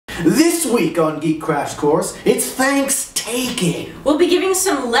This week on Geek Crash Course, it's ThanksTAKING. We'll be giving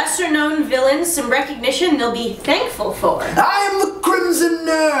some lesser-known villains some recognition they'll be thankful for. I am the Crimson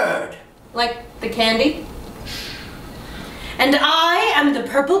Nerd. Like the candy. And I am the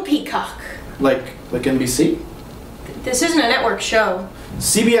Purple Peacock. Like NBC? This isn't a network show.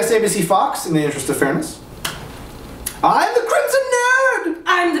 CBS, ABC, Fox, in the interest of fairness. I'm the Crimson Nerd.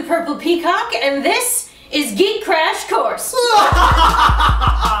 I'm the Purple Peacock, and this is Geek Crash Course.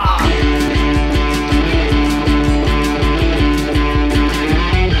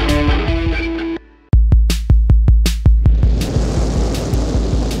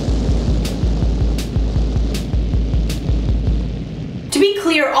 To be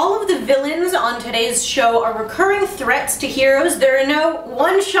clear, all of the villains on today's show are recurring threats to heroes. There are no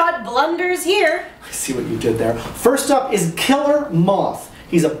one-shot blunders here. I see what you did there. First up is Killer Moth.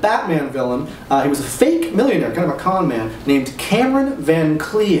 He's a Batman villain. He was a fake millionaire, kind of a con man, named Cameron Van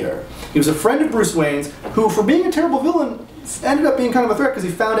Cleer. He was a friend of Bruce Wayne's, who, for being a terrible villain, ended up being kind of a threat because he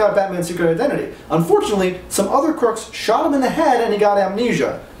found out Batman's secret identity. Unfortunately, some other crooks shot him in the head and he got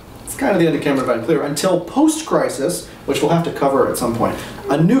amnesia. It's kind of the end of Cameron Van Cleer, until post-crisis, which we'll have to cover at some point.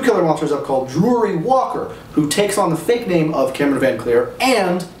 A new killer moth shows up called Drury Walker, who takes on the fake name of Cameron Van Cleer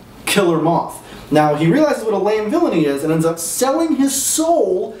and Killer Moth. Now, he realizes what a lame villain he is and ends up selling his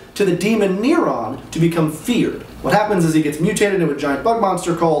soul to the demon Neron to become feared. What happens is he gets mutated into a giant bug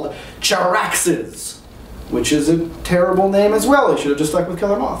monster called Charaxes, which is a terrible name as well. He should have just stuck with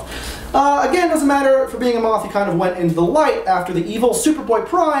Killer Moth. Again, doesn't matter for being a moth, he kind of went into the light after the evil Superboy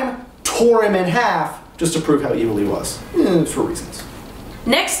Prime tore him in half just to prove how evil he was, for reasons.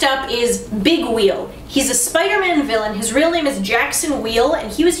 Next up is Big Wheel. He's a Spider-Man villain. His real name is Jackson Wheel,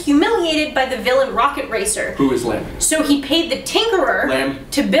 and he was humiliated by the villain Rocket Racer. Who is lame. So he paid the Tinkerer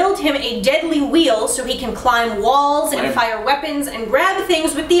to build him a deadly wheel so he can climb walls and fire weapons and grab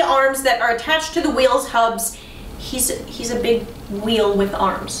things with the arms that are attached to the wheel's hubs. He's a big wheel with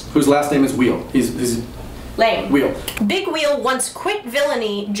arms. Whose last name is Wheel. He's lame. Wheel. Big Wheel once quit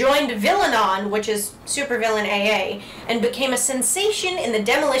villainy, joined Villainon, which is supervillain AA, and became a sensation in the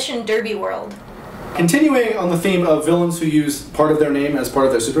Demolition Derby world. Continuing on the theme of villains who use part of their name as part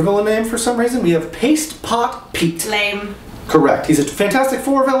of their supervillain name for some reason, we have Paste Pot Pete. Lame. Correct. He's a Fantastic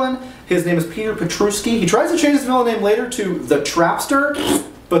Four villain. His name is Peter Petruski. He tries to change his villain name later to the Trapster,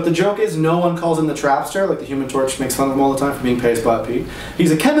 but the joke is no one calls him the Trapster, like the Human Torch makes fun of him all the time for being Paste Pot Pete.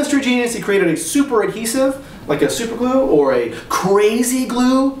 He's a chemistry genius. He created a super adhesive, like a super glue, or a crazy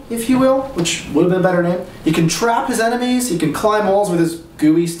glue, if you will, which would have been a better name. He can trap his enemies. He can climb walls with his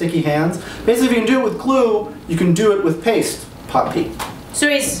gooey, sticky hands. Basically, if you can do it with glue, you can do it with Paste Pot Pete. So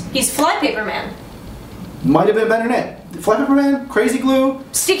he's Flypaper Man. Might have been a better name. Flypaper Man, Crazy Glue,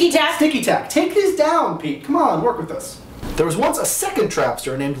 Sticky Tack. Sticky Tack. Take these down, Pete. Come on, work with us. There was once a second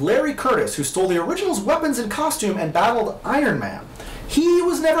Trapster named Larry Curtis who stole the original's weapons and costume and battled Iron Man. He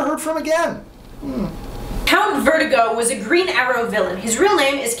was never heard from again. Count Vertigo was a Green Arrow villain. His real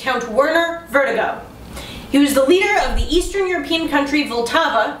name is Count Werner Vertigo. He was the leader of the Eastern European country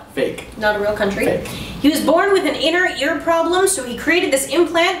Vltava. Fake. Not a real country. Fake. He was born with an inner ear problem, so he created this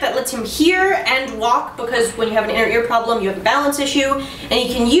implant that lets him hear and walk, because when you have an inner ear problem, you have a balance issue, and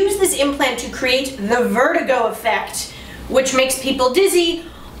he can use this implant to create the vertigo effect, which makes people dizzy.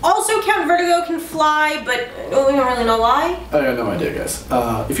 Also, Count Vertigo can fly, but we don't really know why. I have no idea, guys.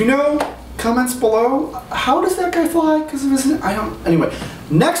 If you know, comments below. How does that guy fly? Because of his... I don't... Anyway.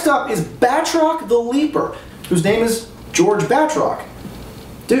 Next up is Batroc the Leaper, whose name is George Batroc.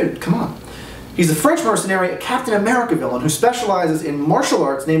 Dude, come on. He's a French mercenary, a Captain America villain who specializes in martial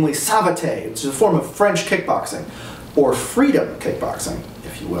arts, namely savate, which is a form of French kickboxing, or freedom kickboxing,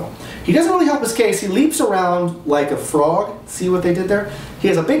 if you will. He doesn't really help his case. He leaps around like a frog. See what they did there? He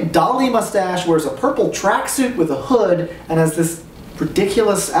has a big dolly mustache, wears a purple tracksuit with a hood, and has this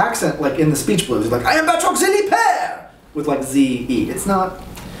ridiculous accent like in the Speech Blues. He's like, I am Batroc the Leaper! With like Z-E. It's not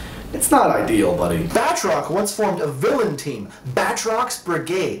ideal, buddy. Batroc once formed a villain team, Batroc's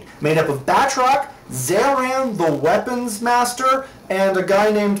Brigade, made up of Batroc, Zaran the Weapons Master, and a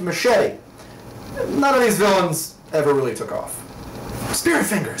guy named Machete. None of these villains ever really took off. Spirit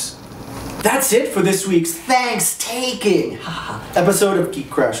Fingers. That's it for this week's ThanksTAKING episode of Geek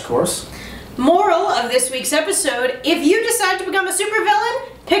Crash Course. Moral of this week's episode, if you decide to become a supervillain,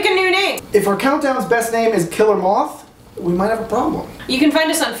 pick a new name. If our countdown's best name is Killer Moth, we might have a problem. You can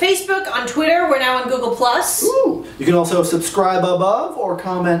find us on Facebook, on Twitter, we're now on Google+. Ooh. You can also subscribe above or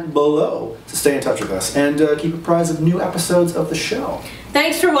comment below to stay in touch with us and keep apprised of new episodes of the show.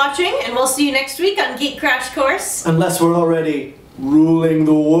 Thanks for watching, and we'll see you next week on Geek Crash Course. Unless we're already ruling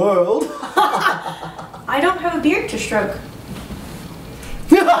the world. I don't have a beard to stroke.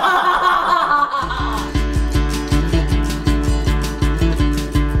 Sticky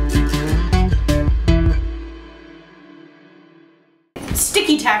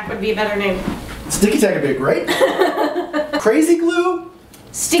Tack would be a better name. Sticky Tack would be great. Crazy Glue.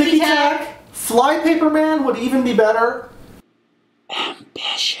 Sticky Tack. Flypaper Man would even be better.